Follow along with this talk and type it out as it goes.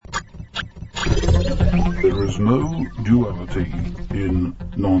There is no duality in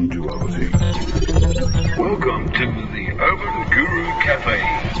non-duality. Welcome to the Urban Guru Cafe.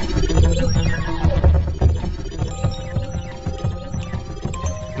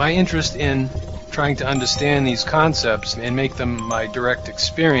 My interest in trying to understand these concepts and make them my direct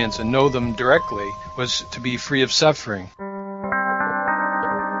experience and know them directly was to be free of suffering.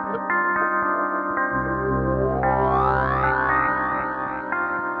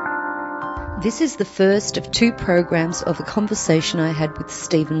 This is the first of 2 programs of a conversation I had with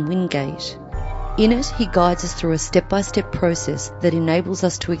Stephen Wingate. In it, he guides us through a step-by-step process that enables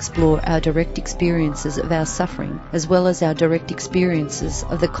us to explore our direct experiences of our suffering, as well as our direct experiences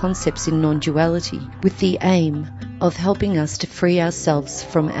of the concepts in non-duality, with the aim of helping us to free ourselves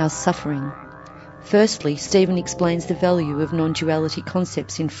from our suffering. Firstly, Stephen explains the value of non-duality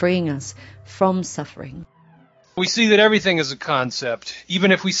concepts in freeing us from suffering. We see that everything is a concept.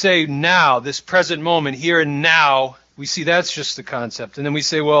 Even if we say now, this present moment, here and now, we see that's just the concept. And then we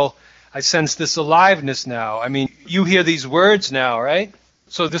say, well, I sense this aliveness now. I mean, you hear these words now, right?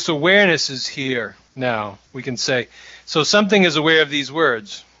 So this awareness is here now, we can say. So something is aware of these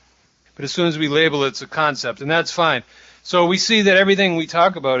words. But as soon as we label it, it's a concept, and that's fine. So we see that everything we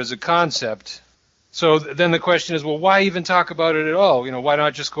talk about is a concept. So then the question is, well, why even talk about it at all? Why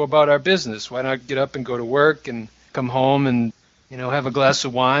not just go about our business? Why not get up and go to work and come home and, have a glass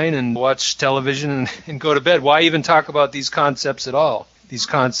of wine and watch television and go to bed? Why even talk about these concepts at all? These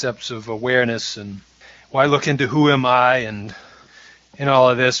concepts of awareness, and why look into who am I and all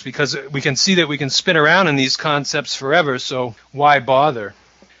of this? Because we can see that we can spin around in these concepts forever, so why bother?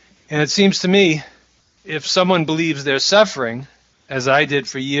 And it seems to me, if someone believes they're suffering, as I did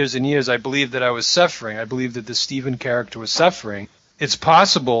for years and years, I believed that I was suffering. I believed that the Stephen character was suffering. It's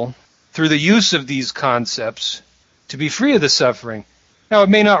possible, through the use of these concepts, to be free of the suffering. Now, it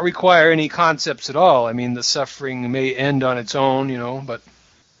may not require any concepts at all. I mean, the suffering may end on its own, but,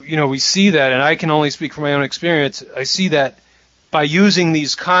 we see that, and I can only speak from my own experience. I see that by using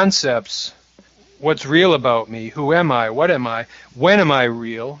these concepts, what's real about me, who am I, what am I, when am I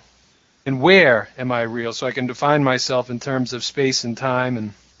real, and where am I real, so I can define myself in terms of space and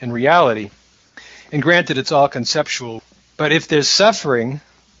time and reality. And granted, it's all conceptual. But if there's suffering,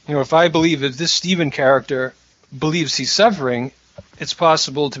 if I believe that this Stephen character believes he's suffering, it's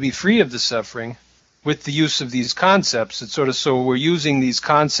possible to be free of the suffering with the use of these concepts. It's sort of so we're using these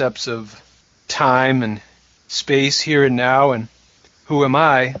concepts of time and space, here and now, and who am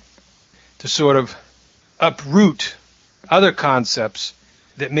I, to sort of uproot other concepts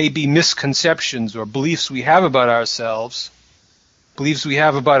that may be misconceptions or beliefs we have about ourselves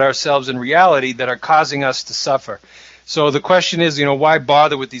in reality that are causing us to suffer. So the question is, why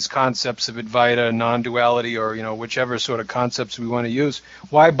bother with these concepts of Advaita, non-duality, or, whichever sort of concepts we want to use?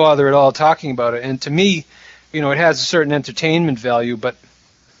 Why bother at all talking about it? And to me, it has a certain entertainment value, but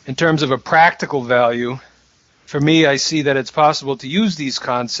in terms of a practical value, for me, I see that it's possible to use these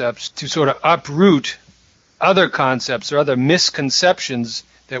concepts to sort of uproot other concepts or other misconceptions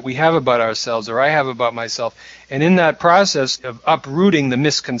that we have about ourselves, or I have about myself. And in that process of uprooting the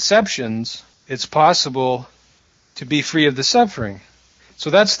misconceptions, it's possible to be free of the suffering. So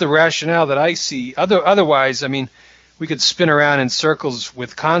that's the rationale that I see. Otherwise, we could spin around in circles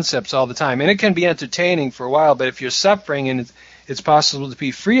with concepts all the time. And it can be entertaining for a while, but if you're suffering, and it's possible to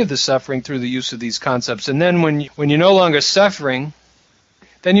be free of the suffering through the use of these concepts. And then when you're no longer suffering,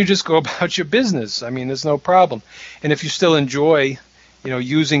 then you just go about your business. There's no problem. And if you still enjoy,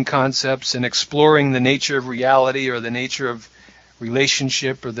 using concepts and exploring the nature of reality or the nature of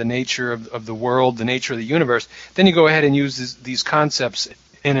relationship or the nature of the world, the nature of the universe, then you go ahead and use these concepts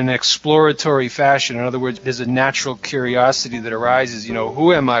in an exploratory fashion. In other words, there's a natural curiosity that arises.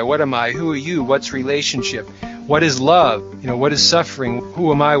 Who am I? What am I? Who are you? What's relationship? What is love? What is suffering?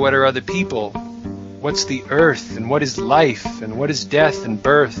 Who am I? What are other people? What's the earth? And what is life? And what is death and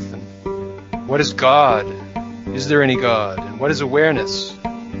birth? And what is God? Is there any God? And what is awareness?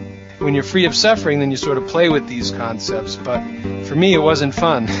 When you're free of suffering, then you sort of play with these concepts. But for me, it wasn't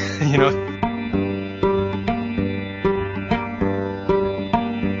fun,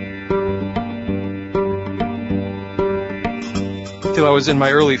 Till I was in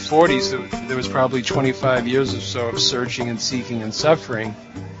my early 40s, there was probably 25 years or so of searching and seeking and suffering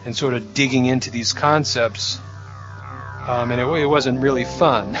and sort of digging into these concepts. And it wasn't really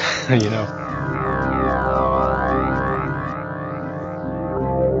fun,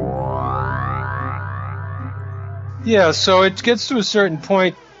 Yeah, so it gets to a certain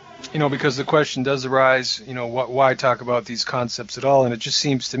point, because the question does arise, why talk about these concepts at all? And it just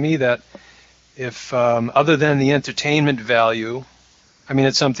seems to me that if, other than the entertainment value,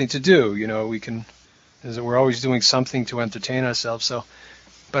 it's something to do. We can is that we're always doing something to entertain ourselves. So,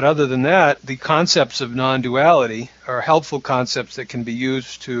 but other than that, the concepts of non-duality are helpful concepts that can be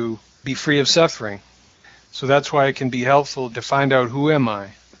used to be free of suffering. So that's why it can be helpful to find out who am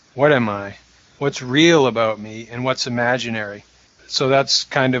I, what's real about me, and what's imaginary. So that's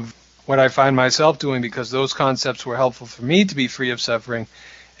kind of what I find myself doing, because those concepts were helpful for me to be free of suffering.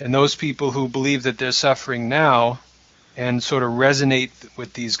 And those people who believe that they're suffering now and sort of resonate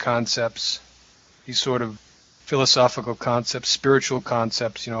with these concepts, these sort of philosophical concepts, spiritual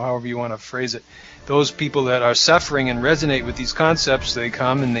concepts, however you want to phrase it. Those people that are suffering and resonate with these concepts, they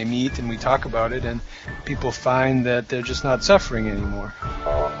come and they meet and we talk about it, and people find that they're just not suffering anymore.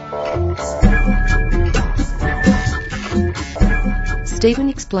 Stephen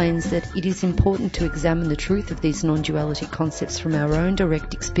explains that it is important to examine the truth of these non-duality concepts from our own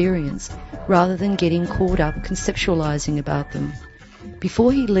direct experience, rather than getting caught up conceptualizing about them.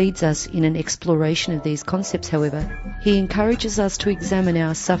 Before he leads us in an exploration of these concepts, however, he encourages us to examine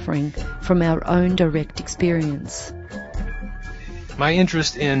our suffering from our own direct experience. My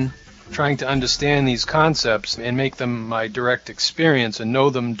interest in trying to understand these concepts and make them my direct experience and know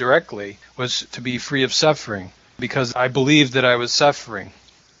them directly was to be free of suffering, because I believed that I was suffering.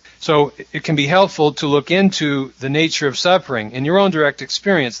 So it can be helpful to look into the nature of suffering in your own direct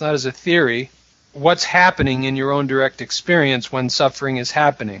experience, not as a theory. What's happening in your own direct experience when suffering is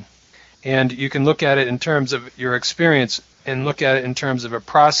happening. And you can look at it in terms of your experience and look at it in terms of a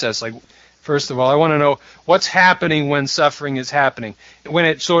process. Like, first of all, I want to know what's happening when suffering is happening. When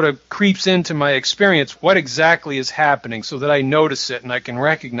it sort of creeps into my experience, what exactly is happening, so that I notice it and I can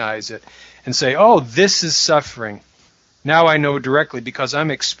recognize it and say, oh, this is suffering. Now I know directly because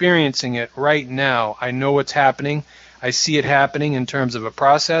I'm experiencing it right now. I know what's happening. I see it happening in terms of a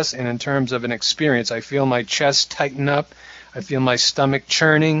process and in terms of an experience. I feel my chest tighten up. I feel my stomach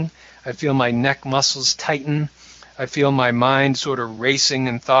churning. I feel my neck muscles tighten. I feel my mind sort of racing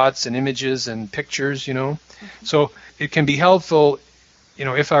in thoughts and images and pictures, So it can be helpful,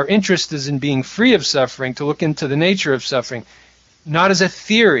 if our interest is in being free of suffering, to look into the nature of suffering, not as a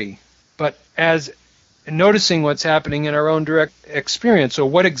theory, but as noticing what's happening in our own direct experience. So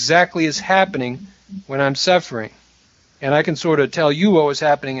what exactly is happening when I'm suffering? And I can sort of tell you what was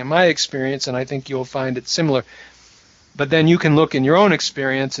happening in my experience, and I think you'll find it similar. But then you can look in your own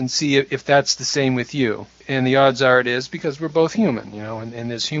experience and see if that's the same with you. And the odds are it is, because we're both human,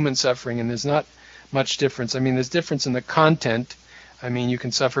 and there's human suffering, and there's not much difference. I mean, there's difference in the content. I mean, you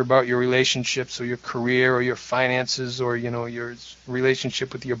can suffer about your relationships or your career or your finances or, your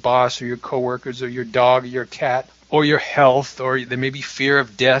relationship with your boss or your coworkers or your dog or your cat or your health, or there may be fear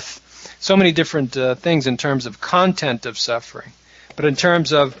of death. So many different things in terms of content of suffering. But in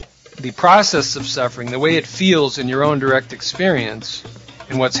terms of the process of suffering, the way it feels in your own direct experience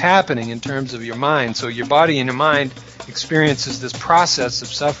and what's happening in terms of your mind. So your body and your mind experiences this process of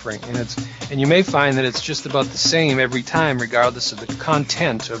suffering. And you may find that it's just about the same every time, regardless of the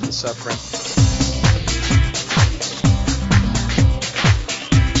content of the suffering.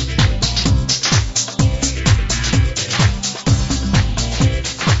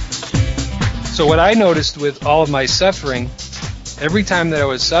 So what I noticed with all of my suffering, every time that I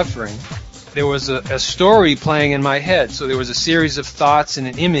was suffering, there was a story playing in my head. So there was a series of thoughts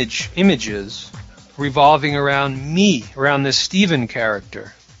and images revolving around me, around this Stephen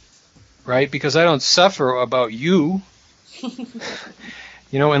character, right? Because I don't suffer about you,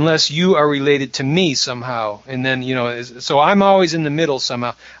 unless you are related to me somehow. And then, so I'm always in the middle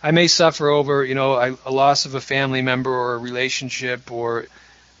somehow. I may suffer over, a loss of a family member or a relationship, or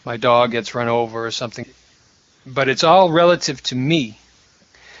my dog gets run over or something. But it's all relative to me.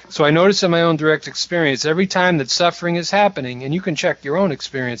 So I notice in my own direct experience, every time that suffering is happening, and you can check your own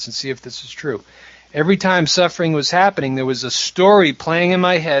experience and see if this is true. Every time suffering was happening, there was a story playing in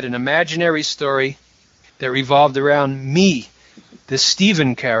my head, an imaginary story that revolved around me, the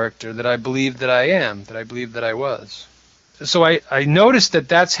Stephen character that I believed that I am, that I believed that I was. So I noticed that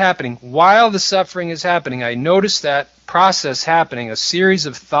that's happening. While the suffering is happening, I noticed that process happening, a series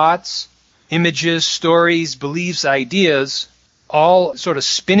of thoughts, images, stories, beliefs, ideas, all sort of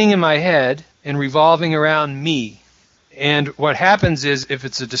spinning in my head and revolving around me. And what happens is, if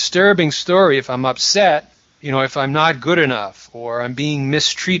it's a disturbing story, if I'm upset, if I'm not good enough, or I'm being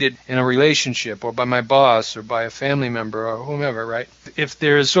mistreated in a relationship, or by my boss, or by a family member, or whomever, right? If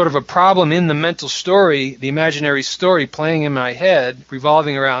there's sort of a problem in the mental story, the imaginary story playing in my head,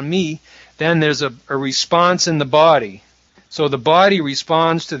 revolving around me, then there's a response in the body. So the body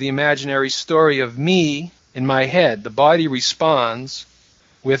responds to the imaginary story of me in my head. The body responds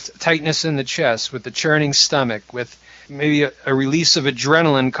with tightness in the chest, with the churning stomach, with maybe a release of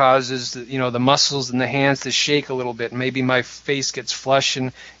adrenaline causes the muscles in the hands to shake a little bit. Maybe my face gets flush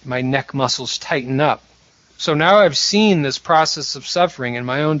and my neck muscles tighten up. So now I've seen this process of suffering in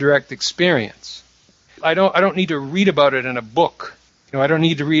my own direct experience. I don't need to read about it in a book. I don't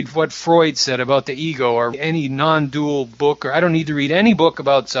need to read what Freud said about the ego or any non-dual book, or I don't need to read any book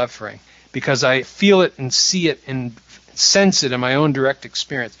about suffering because I feel it and see it and sense it in my own direct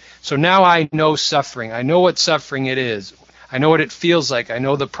experience. So now I know suffering. I know what suffering it is. I know what it feels like. I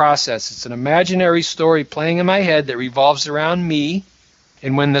know the process. It's an imaginary story playing in my head that revolves around me.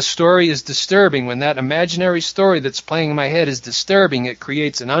 And when the story is disturbing, when that imaginary story that's playing in my head is disturbing, it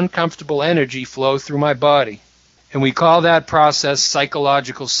creates an uncomfortable energy flow through my body. And we call that process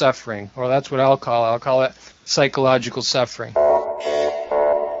psychological suffering, or that's what I'll call it. I'll call it psychological suffering.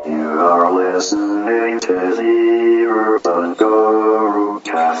 You are listening to the Urban Guru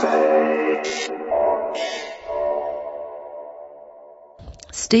Cafe.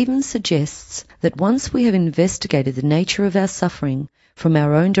 Stephen suggests that once we have investigated the nature of our suffering from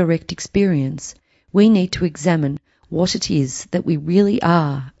our own direct experience, we need to examine what it is that we really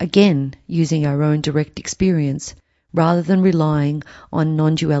are, again using our own direct experience, rather than relying on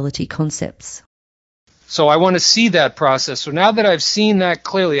non-duality concepts. So I want to see that process. So now that I've seen that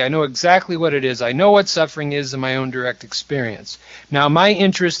clearly, I know exactly what it is. I know what suffering is in my own direct experience. Now my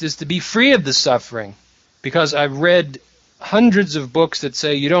interest is to be free of the suffering, because I've read hundreds of books that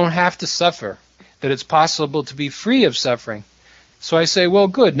say you don't have to suffer, that it's possible to be free of suffering. So I say, well,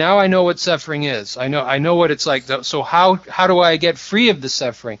 good, now I know what suffering is. I know what it's like. So how do I get free of the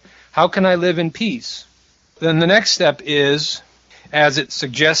suffering? How can I live in peace? Then the next step is, as it's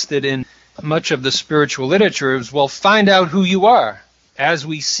suggested in much of the spiritual literature, is, well, find out who you are. As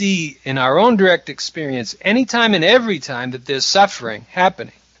we see in our own direct experience, anytime and every time that there's suffering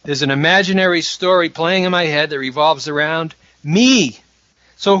happening, there's an imaginary story playing in my head that revolves around me.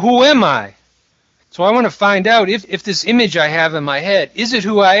 So who am I? So I want to find out if this image I have in my head, is it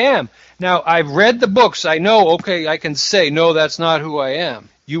who I am? Now, I've read the books. I know, okay, I can say, no, that's not who I am.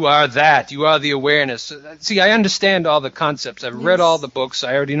 You are that. You are the awareness. See, I understand all the concepts. I've read all the books.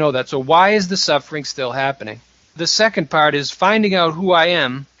 I already know that. So why is the suffering still happening? The second part is finding out who I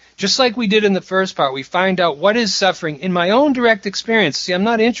am. Just like we did in the first part, we find out what is suffering in my own direct experience. See, I'm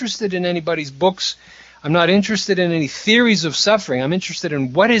not interested in anybody's books. I'm not interested in any theories of suffering. I'm interested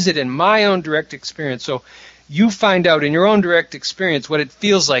in what is it in my own direct experience. So you find out in your own direct experience what it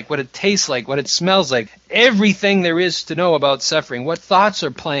feels like, what it tastes like, what it smells like, everything there is to know about suffering, what thoughts are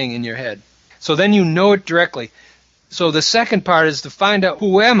playing in your head. So then you know it directly. So the second part is to find out,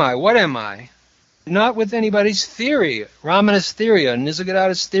 who am I? What am I? Not with anybody's theory, Ramanist theory, or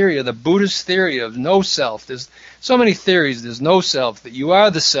Nisargadatta's theory, or the Buddhist theory of no self. There's so many theories. There's no self, that you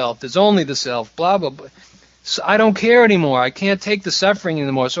are the self, there's only the self, blah, blah, blah. So I don't care anymore. I can't take the suffering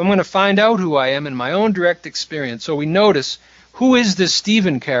anymore. So I'm going to find out who I am in my own direct experience. So we notice, who is this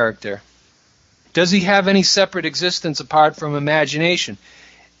Stephen character? Does he have any separate existence apart from imagination?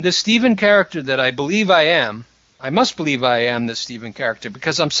 The Stephen character that I believe I am, I must believe I am this Stephen character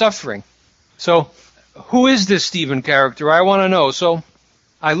because I'm suffering. So who is this Stephen character? I want to know. So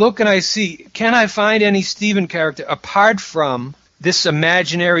I look and I see, can I find any Stephen character apart from this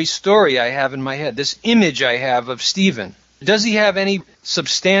imaginary story I have in my head, this image I have of Stephen? Does he have any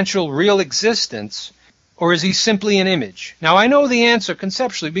substantial real existence, or is he simply an image? Now, I know the answer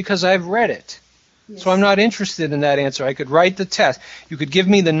conceptually because I've read it. Yes. So I'm not interested in that answer. I could write the test. You could give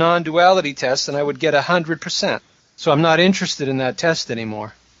me the non-duality test and I would get 100%. So I'm not interested in that test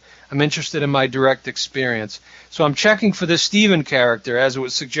anymore. I'm interested in my direct experience. So I'm checking for the Stephen character, as it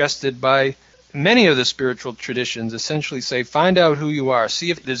was suggested by many of the spiritual traditions. Essentially say, find out who you are.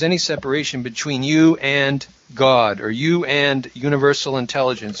 See if there's any separation between you and God, or you and universal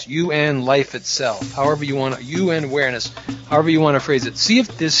intelligence, you and life itself, however you want to, you and awareness, however you want to phrase it. See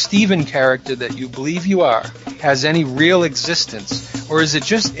if this Stephen character that you believe you are has any real existence, or is it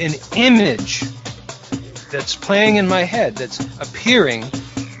just an image that's playing in my head, that's appearing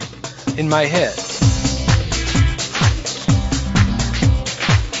in my head.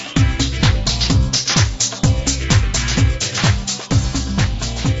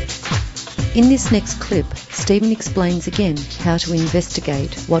 In this next clip, Stephen explains again how to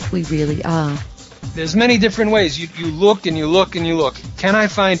investigate what we really are. There's many different ways. You look and you look and you look. Can I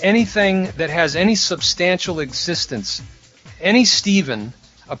find anything that has any substantial existence? Any Stephen,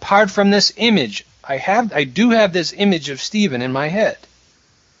 apart from this image? I do have this image of Stephen in my head.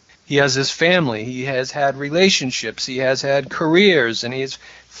 He has his family, he has had relationships, he has had careers, and he has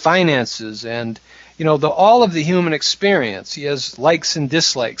finances, and all of the human experience. He has likes and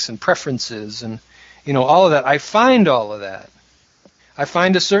dislikes and preferences, and all of that. I find all of that. I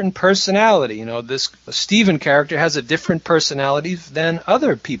find a certain personality. This Stephen character has a different personality than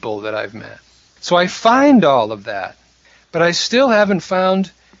other people that I've met. So I find all of that. But I still haven't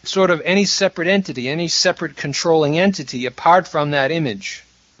found sort of any separate entity, any separate controlling entity apart from that image.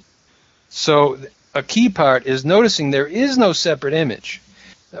 So a key part is noticing there is no separate image.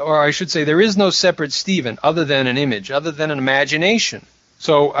 Or I should say there is no separate Stephen other than an image, other than an imagination.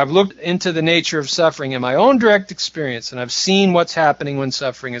 So I've looked into the nature of suffering in my own direct experience, and I've seen what's happening when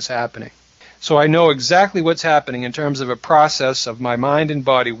suffering is happening. So I know exactly what's happening in terms of a process of my mind and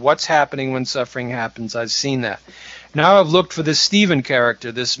body, what's happening when suffering happens. I've seen that. Now I've looked for this Stephen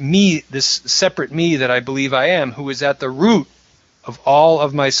character, this me, this separate me that I believe I am, who is at the root of all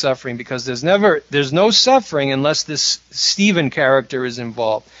of my suffering, because there's no suffering unless this Stephen character is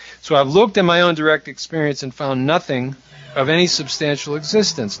involved. So I've looked at my own direct experience and found nothing of any substantial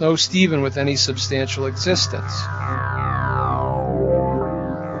existence, no Stephen with any substantial existence.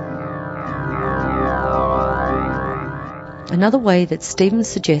 Another way that Stephen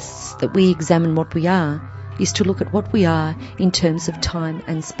suggests that we examine what we are is to look at what we are in terms of time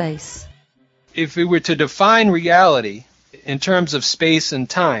and space. If we were to define reality in terms of space and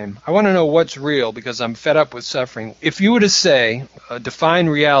time, I want to know what's real because I'm fed up with suffering. If you were to say, define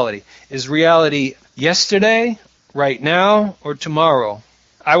reality, is reality yesterday, right now, or tomorrow?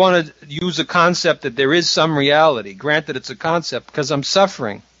 I want to use a concept that there is some reality. Granted, it's a concept because I'm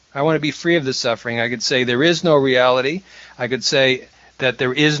suffering. I want to be free of the suffering. I could say there is no reality. I could say that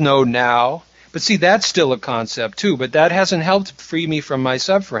there is no now. But see, that's still a concept too, but that hasn't helped free me from my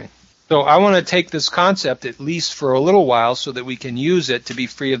suffering. So I want to take this concept at least for a little while so that we can use it to be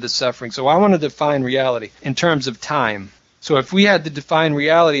free of the suffering. So I want to define reality in terms of time. So if we had to define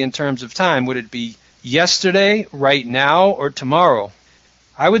reality in terms of time, would it be yesterday, right now, or tomorrow?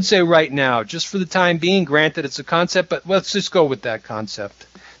 I would say right now, just for the time being. Granted, it's a concept, but let's just go with that concept.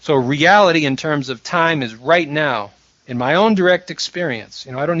 So reality in terms of time is right now, in my own direct experience.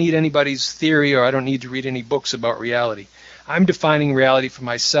 I don't need anybody's theory, or I don't need to read any books about reality. I'm defining reality for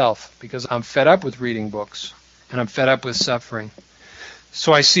myself because I'm fed up with reading books, and I'm fed up with suffering.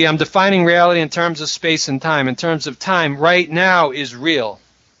 So I see I'm defining reality in terms of space and time. In terms of time, right now is real.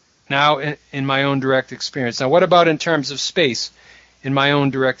 Now in my own direct experience. Now what about in terms of space? In my own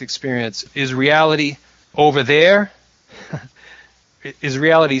direct experience, is reality over there? Is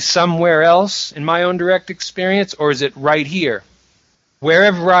reality somewhere else in my own direct experience, or is it right here?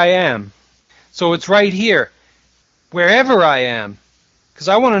 Wherever I am. So it's right here, wherever I am, because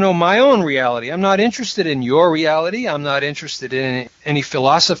I want to know my own reality. I'm not interested in your reality. I'm not interested in any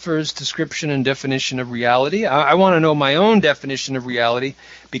philosopher's description and definition of reality. I want to know my own definition of reality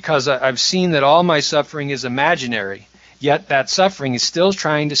because I've seen that all my suffering is imaginary, yet that suffering is still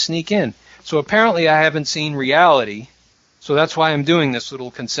trying to sneak in. So apparently I haven't seen reality. So that's why I'm doing this little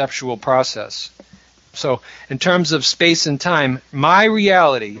conceptual process. So in terms of space and time, my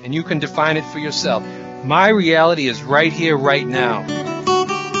reality, and you can define it for yourself, my reality is right here, right now.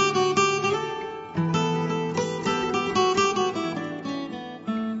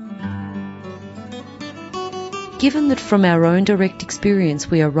 Given that from our own direct experience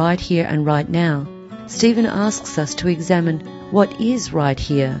we are right here and right now, Stephen asks us to examine what is right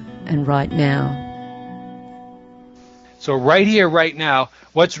here and right now. So right here, right now,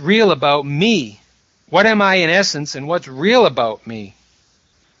 what's real about me? What am I in essence, and what's real about me?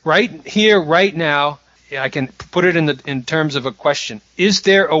 Right here, right now, I can put it in terms of a question. Is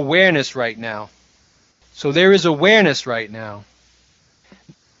there awareness right now? So there is awareness right now.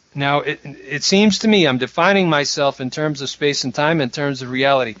 Now, it seems to me I'm defining myself in terms of space and time, in terms of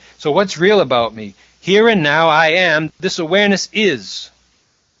reality. So what's real about me? Here and now I am. This awareness is.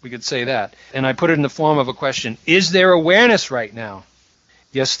 We could say that. And I put it in the form of a question. Is there awareness right now?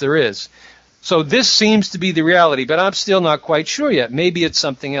 Yes, there is. So this seems to be the reality, but I'm still not quite sure yet. Maybe it's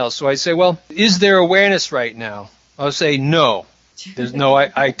something else. So I say, well, is there awareness right now? I'll say no. There's no.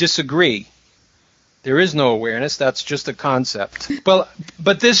 I disagree. There is no awareness. That's just a concept. But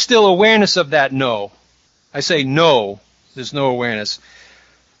there's still awareness of that no. I say no. There's no awareness.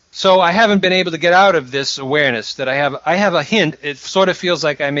 So I haven't been able to get out of this awareness that I have a hint. It sort of feels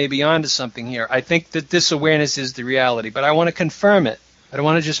like I may be onto something here. I think that this awareness is the reality, but I want to confirm it. I don't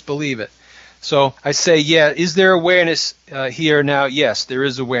want to just believe it. So I say, yeah, is there awareness here now? Yes, there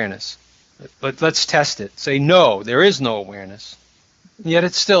is awareness. But let's test it. Say, no, there is no awareness. Yet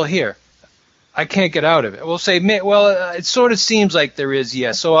it's still here. I can't get out of it. We'll say, well, it sort of seems like there is,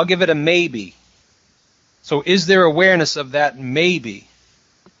 yes. So I'll give it a maybe. So is there awareness of that maybe?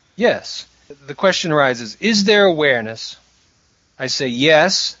 Yes. The question arises, is there awareness? I say,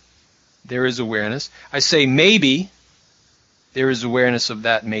 yes, there is awareness. I say maybe, there is awareness of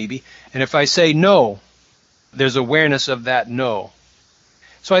that maybe. And if I say no, there's awareness of that no.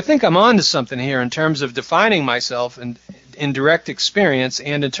 So I think I'm on to something here in terms of defining myself in direct experience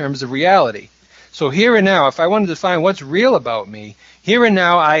and in terms of reality. So here and now, if I want to define what's real about me, here and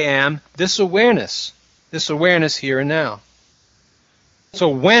now I am this awareness here and now. So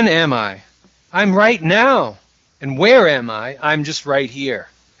when am I? I'm right now. And where am I? I'm just right here.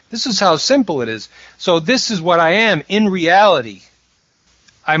 This is how simple it is. So this is what I am in reality.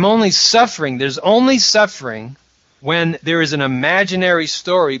 I'm only suffering. There's only suffering when there is an imaginary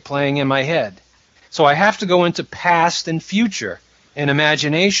story playing in my head. So I have to go into past and future and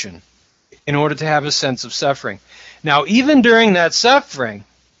imagination in order to have a sense of suffering. Now, even during that suffering,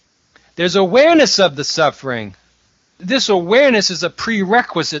 there's awareness of the suffering. This awareness is a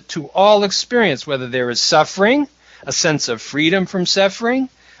prerequisite to all experience, whether there is suffering, a sense of freedom from suffering,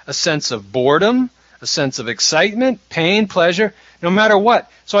 a sense of boredom, a sense of excitement, pain, pleasure, no matter what.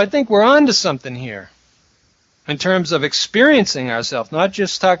 So I think we're on to something here in terms of experiencing ourselves, not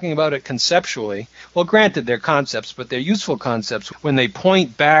just talking about it conceptually. Well, granted, they're concepts, but they're useful concepts when they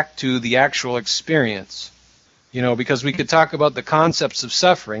point back to the actual experience. You know, because we could talk about the concepts of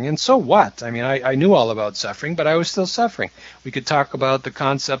suffering, and so what? I mean, I knew all about suffering, but I was still suffering. We could talk about the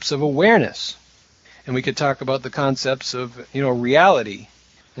concepts of awareness, and we could talk about the concepts of, reality,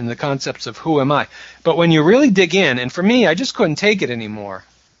 and the concepts of who am I. But when you really dig in, and for me, I just couldn't take it anymore.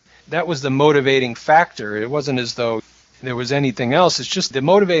 That was the motivating factor. It wasn't as though there was anything else. It's just the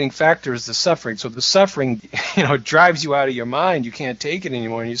motivating factor is the suffering. So the suffering, drives you out of your mind. You can't take it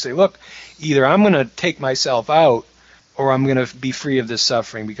anymore. And you say, look, either I'm going to take myself out or I'm going to be free of this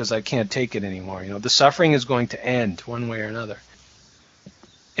suffering because I can't take it anymore. The suffering is going to end one way or another.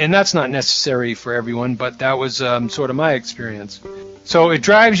 And that's not necessary for everyone, but that was sort of my experience. So it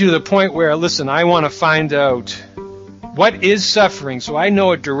drives you to the point where, listen, I want to find out what is suffering so I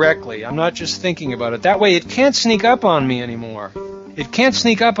know it directly. I'm not just thinking about it. That way it can't sneak up on me anymore. It can't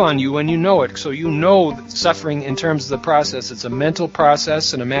sneak up on you when you know it. So you know suffering in terms of the process. It's a mental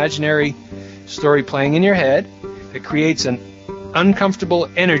process, an imaginary story playing in your head that creates an uncomfortable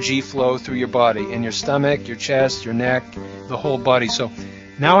energy flow through your body, in your stomach, your chest, your neck, the whole body. So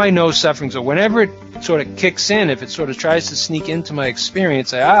now I know suffering. So whenever it sort of kicks in, if it sort of tries to sneak into my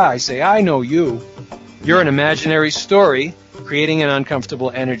experience, I say, I know you. You're an imaginary story creating an uncomfortable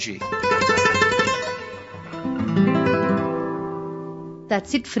energy.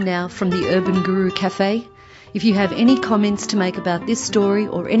 That's it for now from the Urban Guru Cafe. If you have any comments to make about this story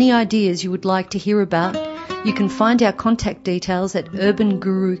or any ideas you would like to hear about, you can find our contact details at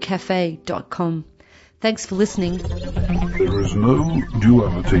urbangurucafe.com. Thanks for listening. There is no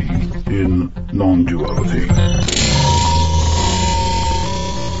duality in non-duality.